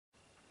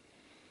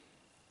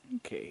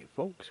Okay,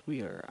 folks,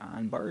 we are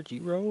on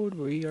Bargy Road.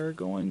 We are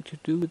going to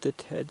do the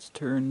Ted's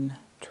Turn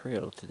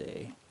Trail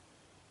today.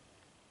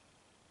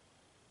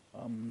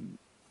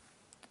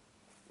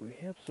 We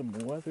have some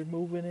weather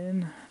moving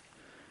in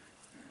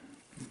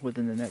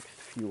within the next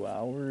few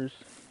hours,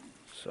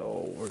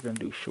 so we're going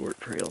to do short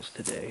trails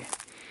today.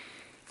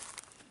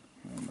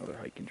 Another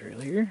hiking trail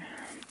here.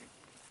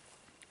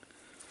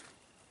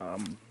 I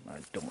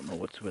don't know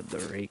what's with the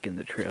rake and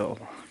the trail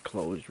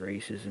closed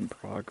races in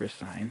progress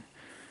sign,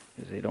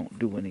 because they don't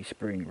do any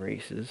spring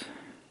races.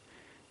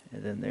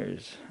 And then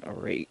there's a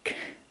rake.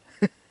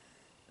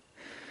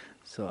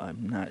 So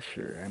I'm not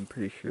sure. I'm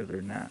pretty sure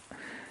they're not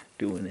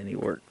doing any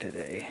work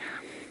today.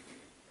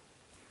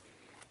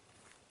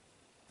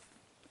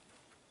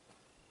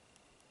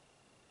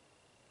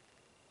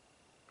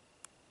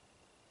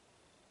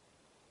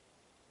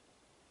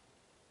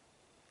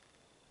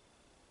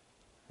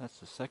 That's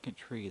the second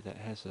tree that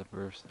has a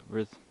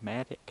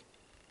rhythmic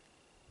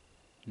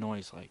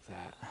noise like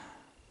that.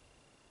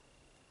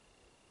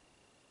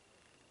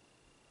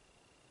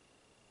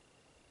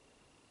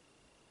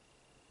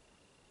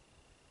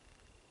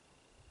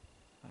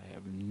 I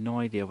have no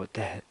idea what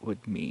that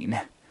would mean.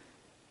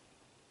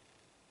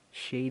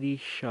 Shady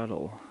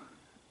Shuttle.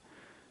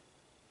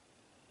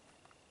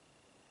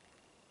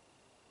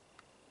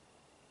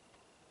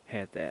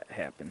 Had that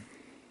happen.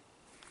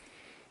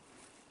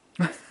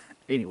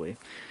 Anyway,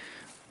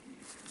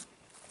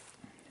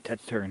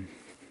 Ted's Turn.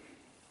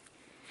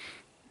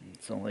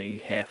 It's only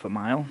half a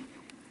mile.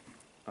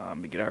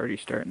 You can already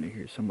starting to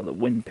hear some of the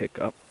wind pick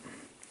up.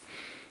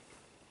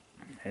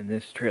 And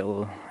this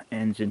trail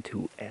ends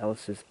into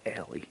Allice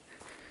Alley.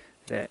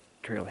 That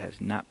trail has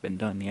not been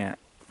done yet.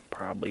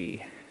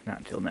 Probably not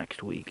until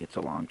next week. It's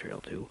a long trail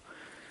too.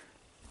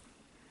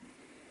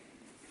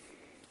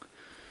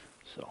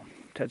 So,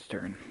 Ted's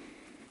Turn.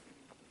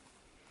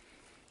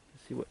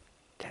 Let's see what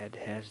Ted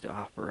has to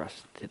offer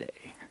us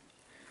today.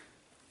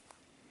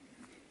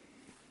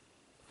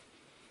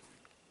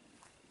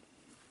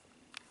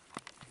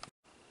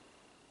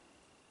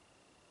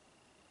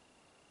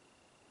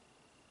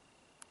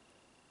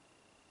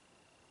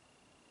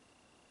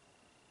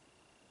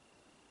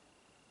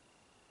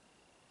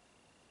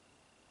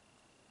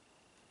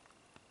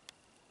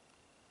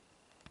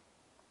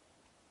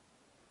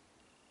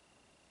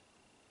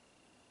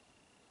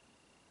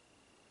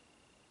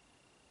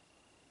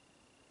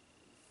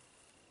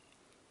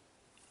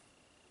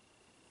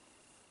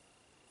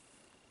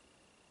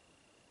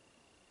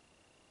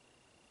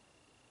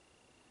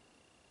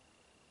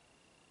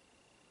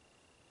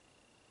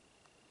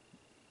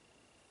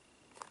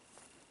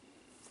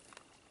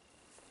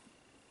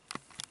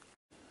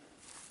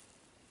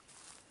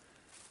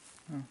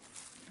 Oh,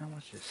 not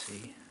much to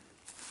see.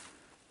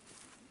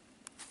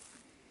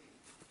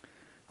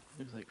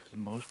 Looks like for the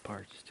most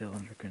part still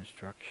under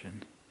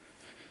construction.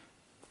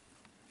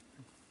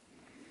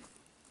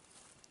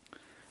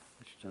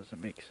 Which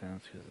doesn't make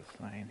sense because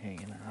the sign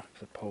hanging off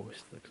the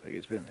post looks like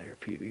it's been there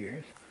a few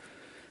years.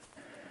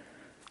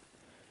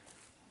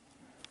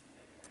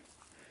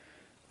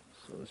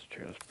 So this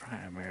trail is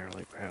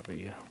primarily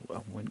probably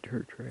a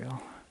winter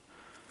trail.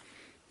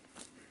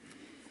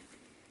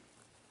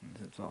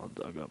 It's all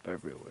dug up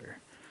everywhere.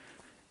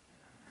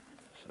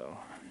 So,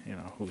 you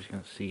know, who's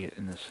going to see it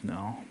in the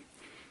snow?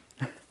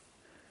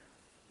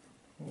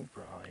 Well,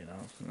 probably, you know,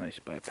 it's a nice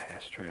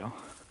bypass trail.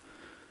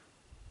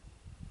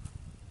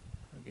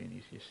 Again,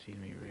 you just see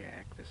me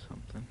react to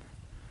something.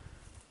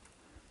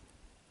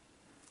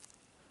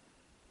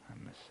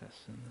 I'm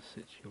assessing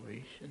the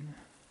situation.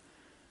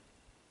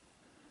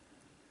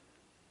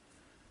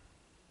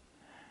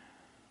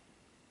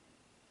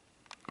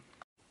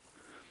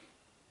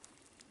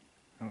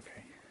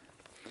 Okay.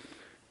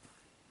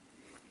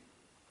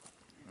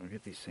 I'll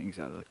get these things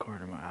out of the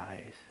corner of my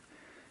eyes.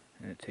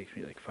 And it takes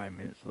me like 5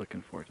 minutes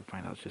looking for it to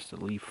find out it's just a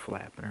leaf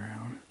flapping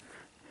around.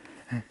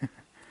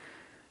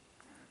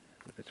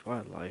 If it's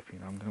wildlife, you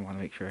know, I'm going to want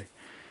to make sure I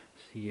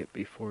see it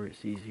before it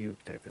sees you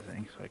type of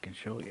thing so I can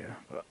show you.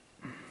 But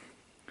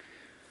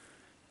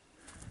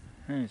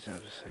as I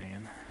was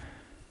saying,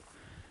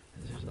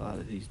 there's a lot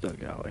of these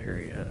dugout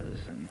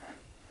areas and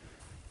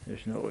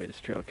there's no way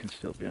this trail can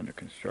still be under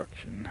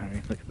construction. I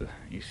mean, look at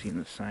you seen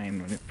the sign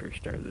when it first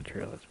started the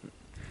trail, that's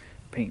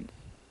paint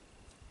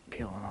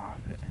peeling off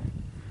it.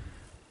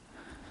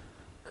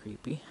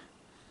 Creepy.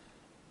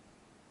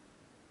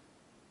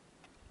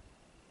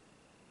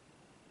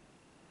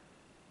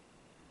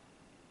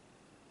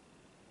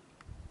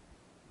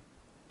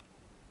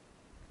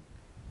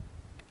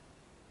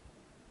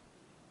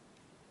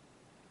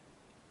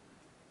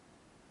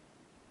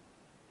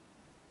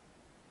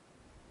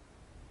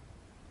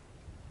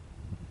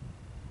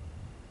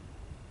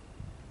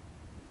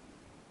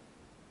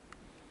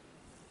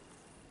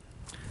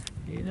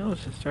 You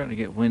notice it's starting to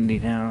get windy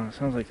now. It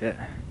sounds like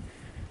that.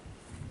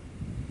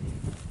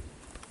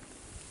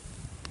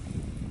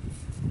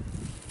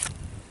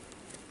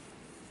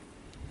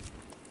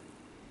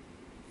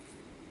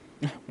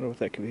 I wonder what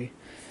that could be.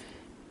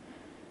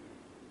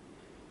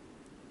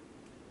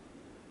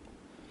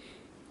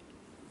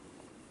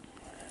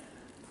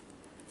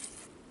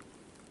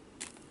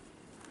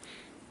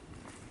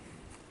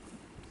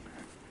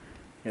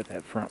 Got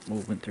that front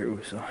moving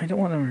through, so I don't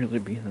want to really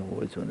be in the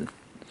woods when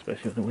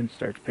especially when the wind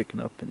starts picking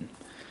up and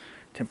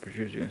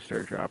temperatures are going to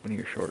start dropping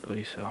here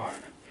shortly. So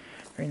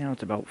right now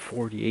it's about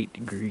 48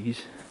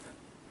 degrees.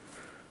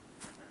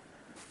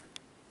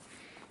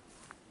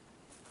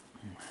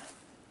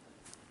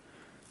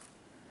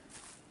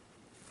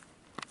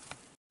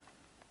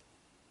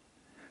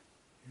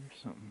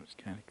 Here's something that's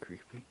kind of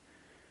creepy.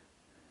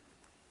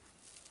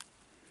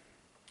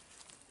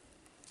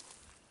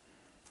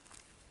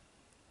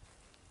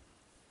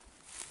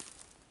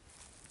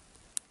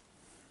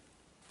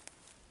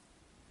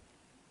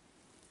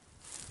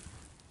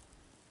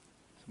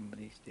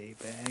 Somebody's day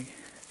bag.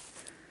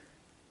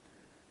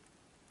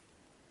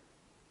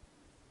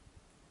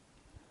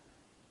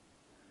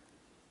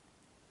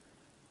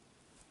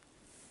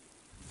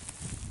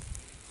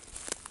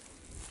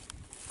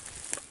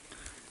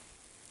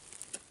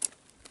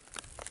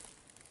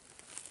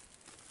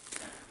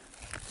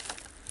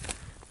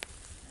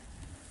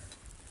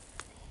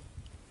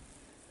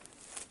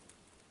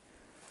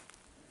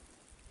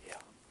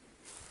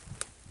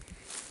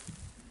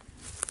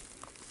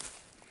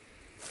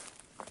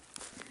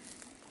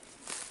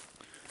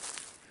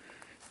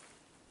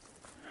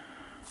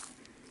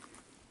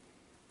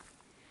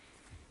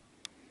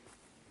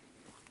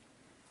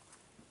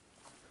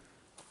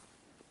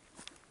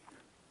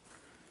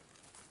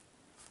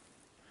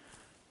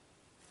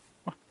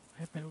 What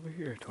happened over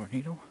here? A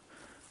tornado?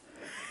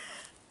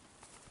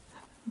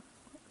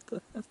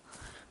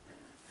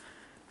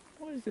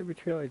 Why is every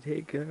trail I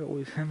take, I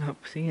always end up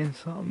seeing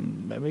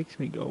something that makes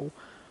me go,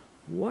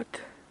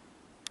 what?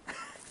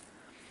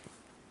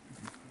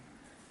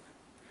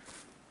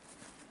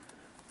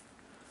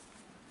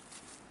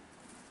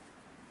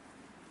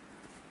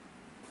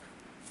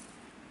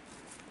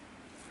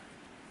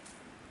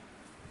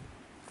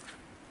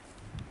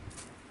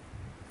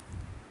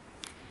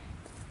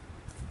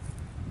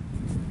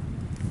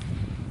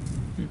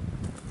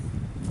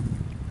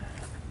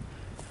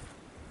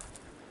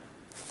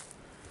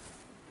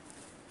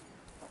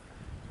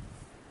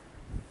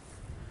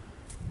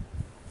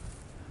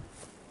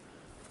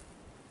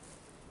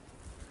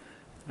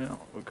 Well,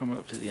 we're coming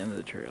up to the end of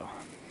the trail.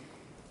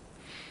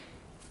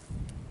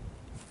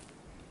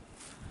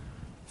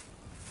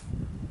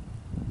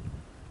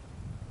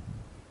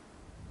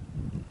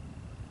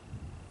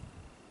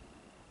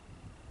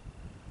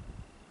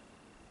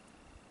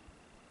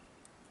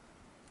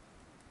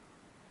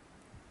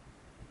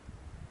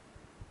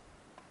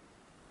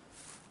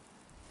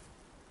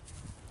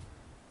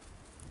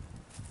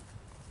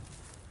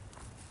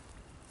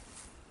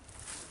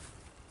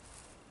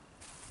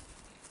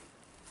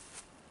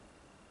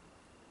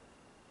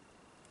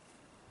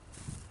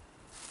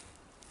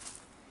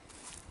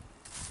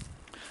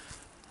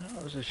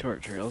 That was a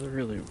short trail. There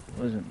really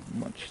wasn't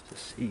much to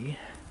see.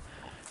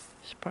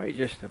 It's probably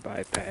just a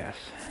bypass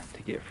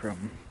to get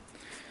from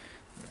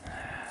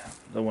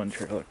the one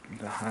trail,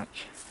 the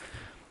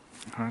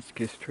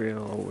Hotchkiss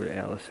Trail over to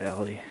Allice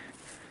Alley.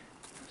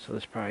 So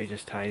this probably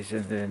just ties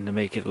in to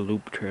make it a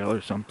loop trail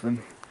or something.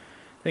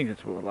 I think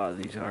that's what a lot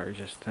of these are,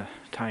 just to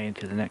tie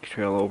into the next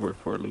trail over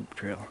for a loop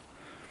trail.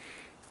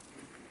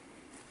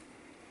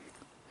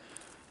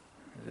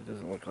 It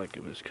doesn't look like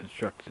it was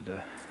constructed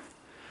to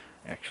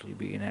actually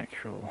be an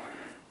actual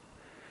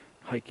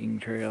hiking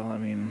trail. I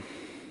mean,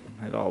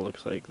 it all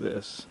looks like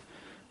this,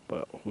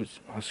 but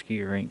a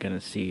skier ain't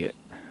gonna see it.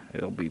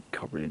 It'll be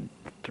covered in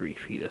 3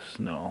 feet of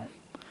snow.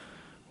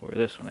 Where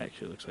this one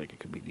actually looks like it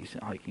could be a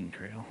decent hiking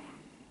trail.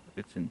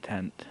 Its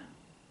intent.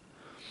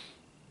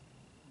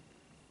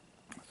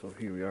 So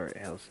here we are at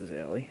Allice's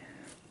Alley.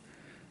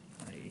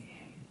 I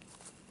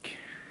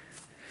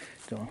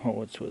don't know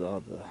what's with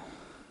all the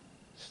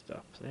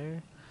stuff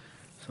there.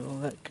 So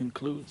that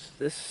concludes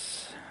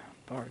this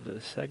part of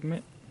the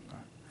segment.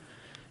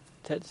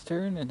 Ted's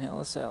turn and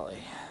Allice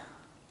Alley.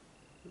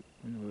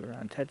 When we were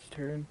on Ted's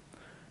turn,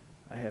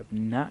 I have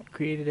not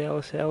created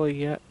Allice Alley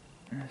yet,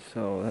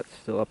 so that's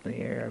still up in the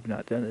air. I've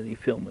not done any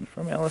filming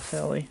from Allice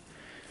Alley.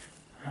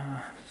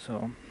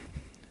 So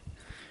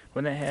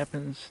when that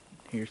happens,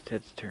 here's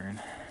Ted's turn.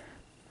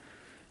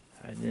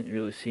 I didn't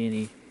really see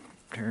any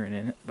turn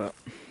in it, but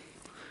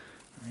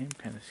I am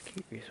kind of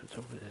curious what's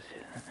over this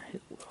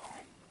hill wall.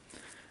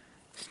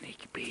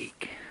 Sneaky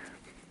peek.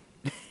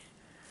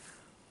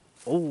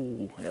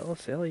 Oh,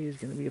 Allice Alley is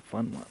going to be a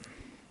fun one.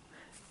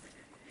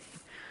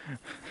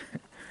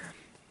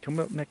 Coming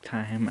up next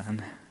time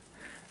on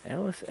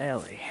Allice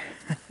Alley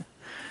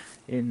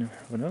in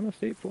Winona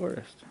State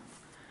Forest.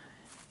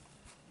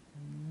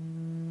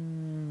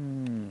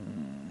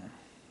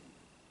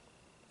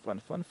 Fun,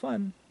 fun,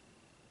 fun.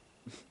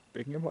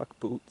 Bring your muck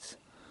boots.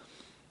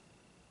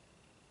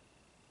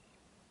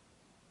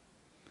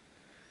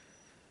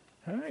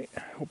 Alright,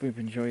 hope you've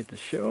enjoyed the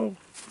show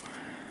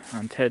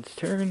on Ted's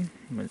turn.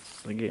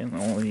 It's again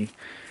only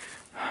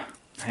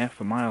half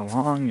a mile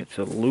long. It's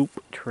a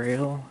loop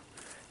trail.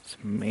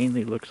 It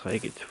mainly looks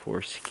like it's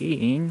for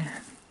skiing.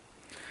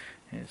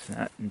 It's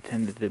not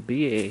intended to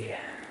be a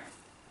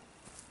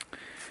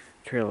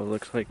trail, it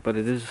looks like, but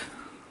it is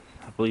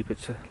I believe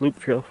it's a loop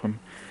trail from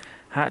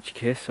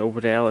Hotchkiss over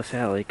to Allice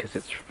Alley, because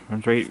it's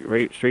runs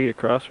right straight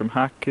across from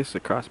Hotchkiss,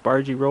 across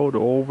Bargy Road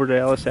over to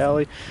Allice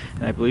Alley,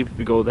 and I believe if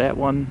you go that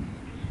one,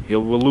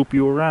 will loop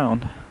you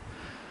around.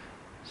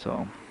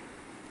 So,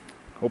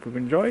 hope you've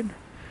enjoyed.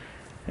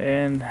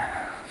 And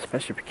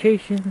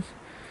specifications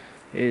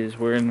is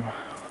we're in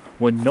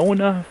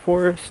Winona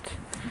Forest,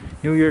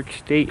 New York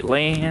State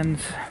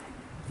lands.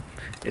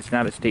 It's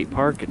not a state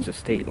park, it's a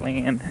state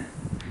land.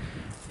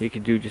 You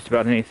can do just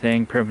about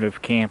anything,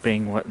 primitive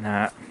camping,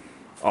 whatnot.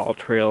 All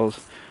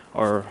trails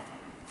are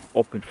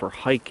open for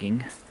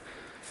hiking.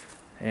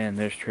 And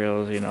there's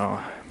trails, you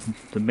know,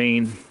 the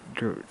main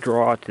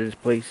draw to this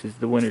place is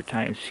the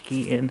wintertime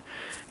skiing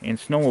and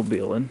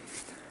snowmobiling.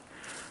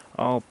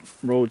 All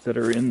roads that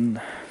are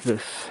in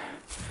this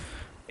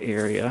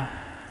area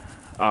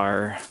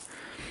are,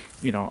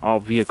 you know, all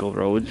vehicle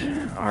roads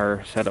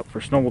are set up for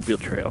snowmobile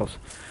trails.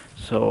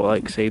 So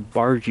like say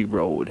Bargy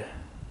Road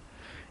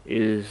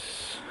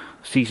is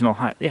seasonal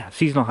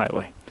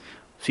highway.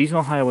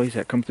 Seasonal highways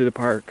that come through the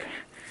park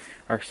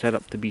are set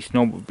up to be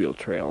snowmobile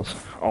trails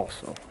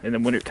also in the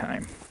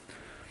wintertime.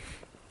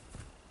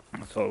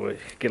 So we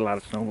get a lot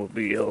of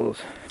snowmobiles.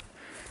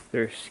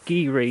 There's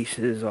ski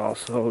races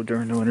also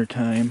during the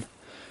wintertime.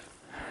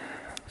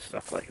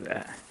 Stuff like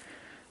that.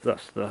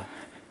 Thus the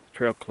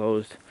trail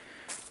closed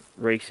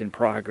race in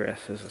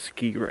progress is a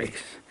ski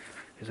race,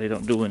 because they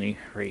don't do any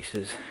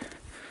races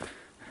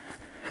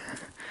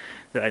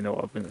that I know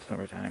of in the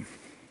summertime.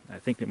 I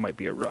think there might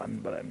be a run,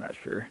 but I'm not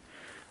sure.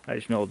 I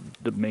just know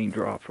the main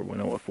draw for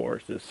Winona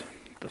Forest is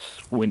this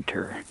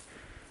winter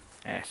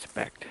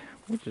aspect,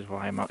 which is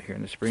why I'm out here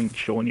in the spring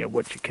showing you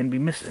what you can be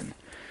missing.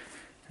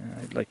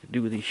 I'd like to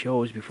do these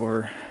shows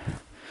before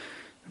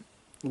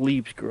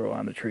leaves grow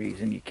on the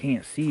trees and you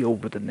can't see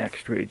over the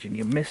next ridge and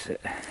you miss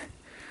it.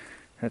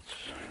 That's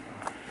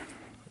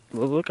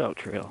the lookout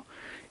trail.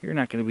 You're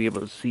not going to be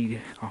able to see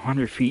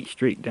 100 feet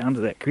straight down to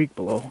that creek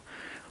below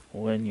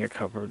when you're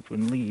covered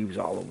with leaves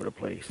all over the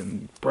place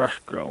and brush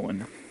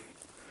growing.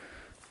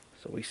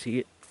 So we see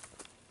it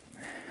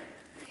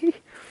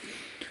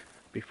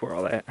before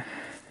all that.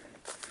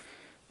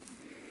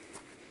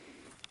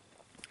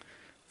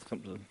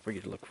 Something for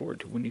you to look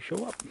forward to when you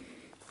show up.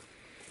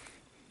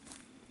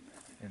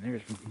 And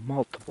there's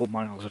multiple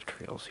miles of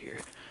trails here.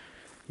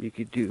 You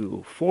could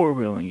do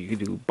four-wheeling, you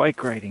could do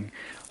bike riding,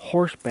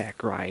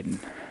 horseback riding.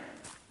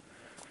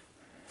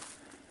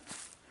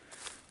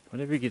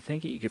 Whatever you could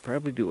think it, you could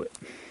probably do it.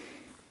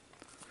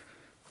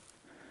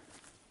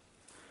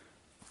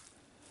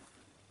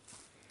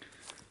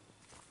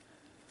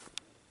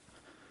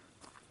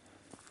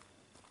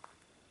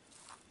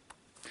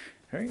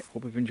 Alright,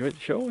 hope you've enjoyed the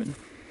show, and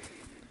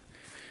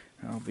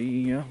I'll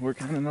be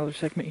working on another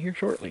segment here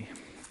shortly.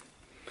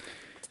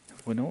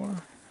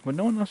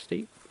 Winona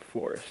State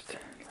Forest.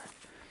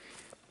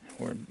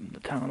 We're in the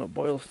town of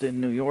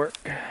Boylston, New York.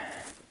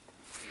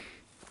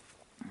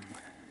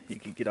 You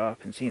could get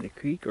off in Santa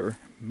Creek or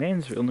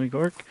Mansfield, New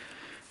York.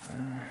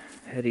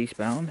 Head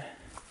eastbound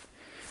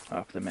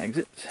off them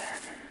exits.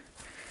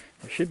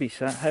 There should be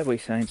highway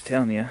signs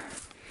telling you.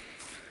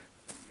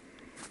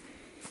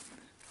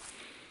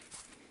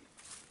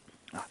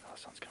 Oh, no,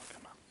 the sun's gonna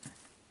come out.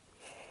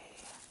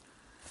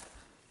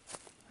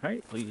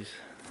 Alright, please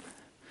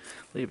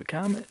leave a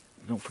comment.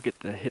 Don't forget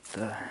to hit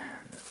the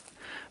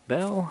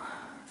bell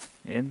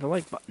and the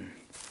like button.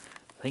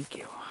 Thank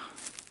you.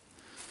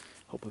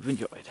 Hope you've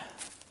enjoyed.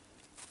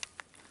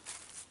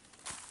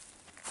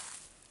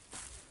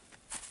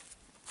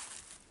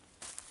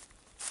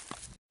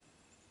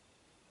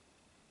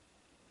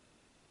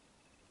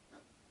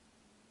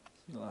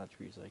 A lot of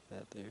trees like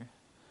that there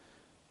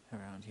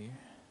around here.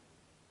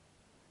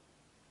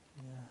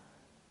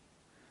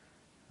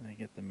 Yeah. I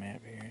get the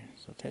map here.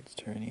 So Ted's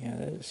turn.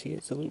 Yeah, see,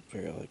 it's a loop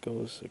trail that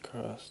goes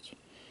across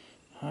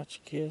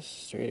Hotchkiss,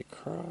 straight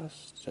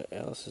across to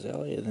Allice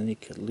Alley, and then you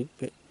could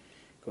loop it,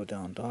 go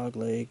down Dog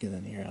Leg, and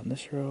then you're on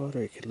this road,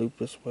 or you could loop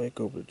this way,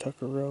 go over to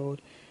Tucker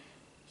Road.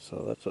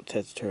 So that's what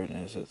Ted's turn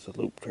is. It's a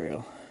loop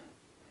trail.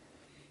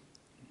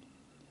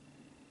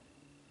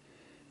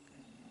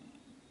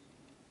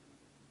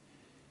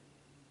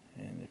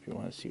 And if you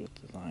want to see what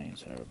the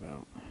lines are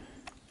about,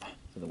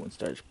 so the wind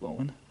starts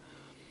blowing.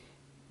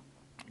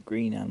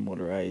 Green on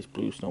motorized,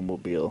 blue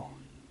snowmobile,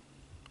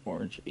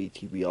 orange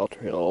ATV. All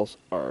trails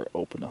are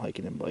open to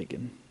hiking and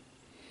biking.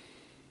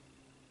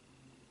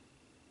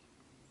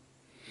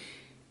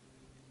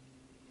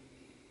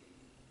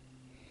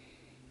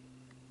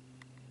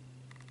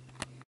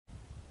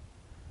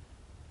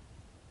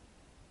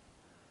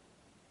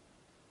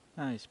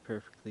 Nice,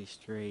 perfectly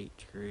straight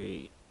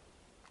tree.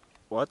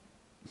 What?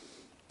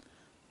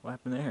 What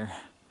happened there?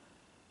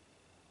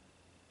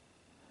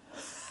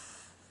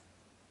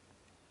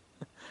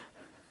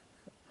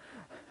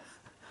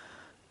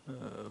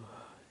 Oh,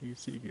 you can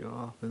see it go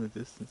off in the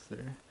distance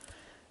there.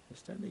 It's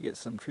starting to get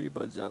some tree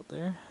buds out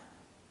there.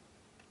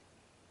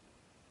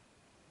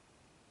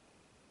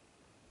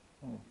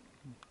 Oh,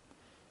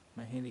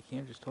 my handy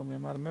cam just told me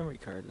I'm out of memory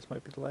card. This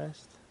might be the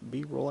last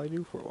B-roll I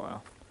do for a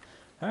while.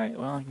 Alright,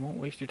 well, I won't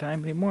waste your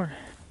time anymore.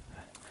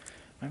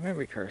 My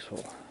memory card's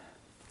full.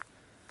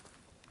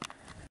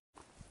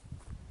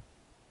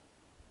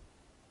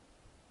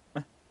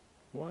 What?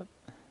 What's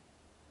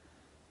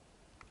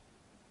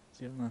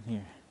going on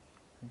here?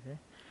 Okay.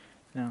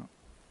 Now,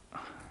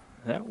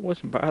 that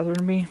wasn't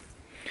bothering me.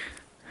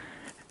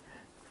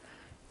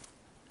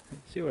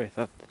 Let's see why I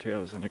thought the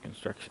trail was under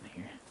construction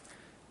here.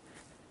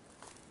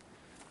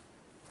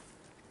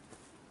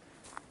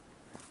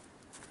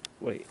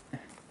 Wait.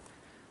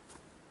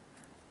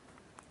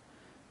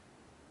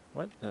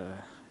 What the?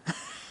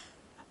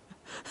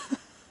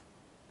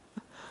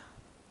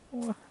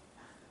 What?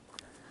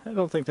 I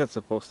don't think that's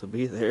supposed to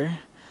be there.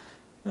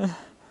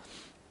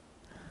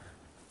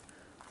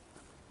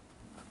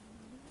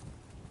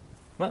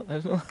 Well,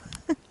 there's no...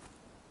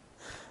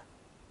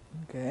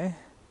 Okay.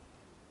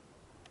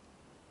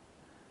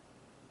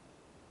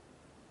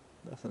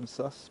 Nothing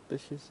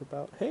suspicious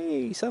about...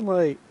 Hey,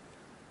 sunlight!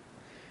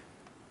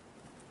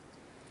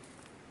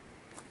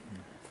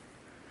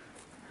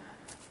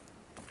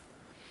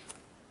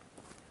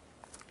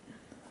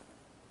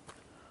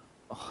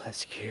 Oh, that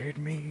scared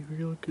me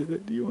real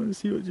good. Do you want to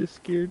see what just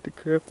scared the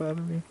crap out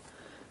of me?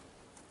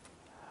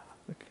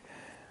 Okay.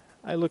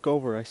 I look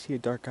over, I see a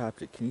dark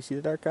object. Can you see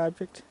the dark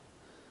object?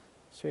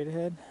 Straight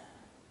ahead?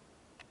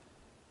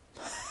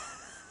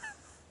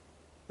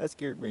 That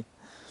scared me.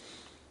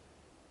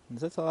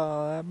 That's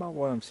all about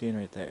what I'm seeing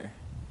right there.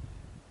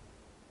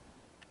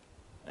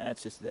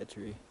 That's just that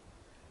tree.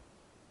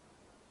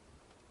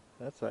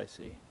 That's what I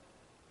see.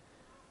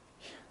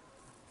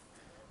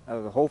 Out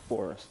of the whole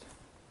forest,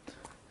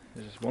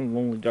 there's just one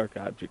lonely dark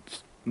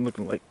object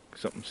looking like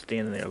something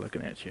standing there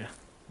looking at you.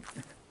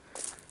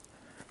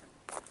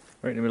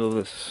 Right in the middle of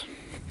this.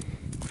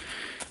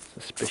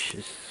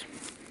 Suspicious.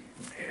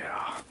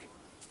 Yeah.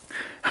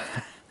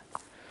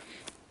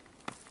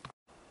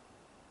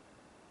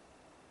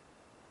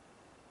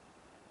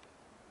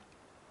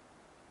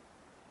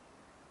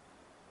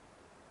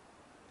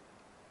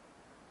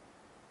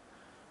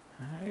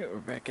 Alright, we're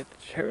back at the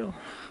trail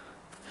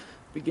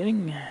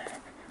beginning.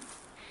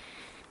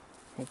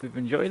 Hope you've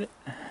enjoyed it.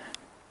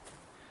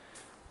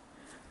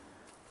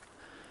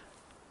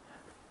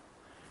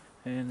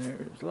 And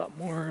there's a lot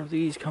more of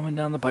these coming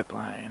down the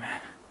pipeline.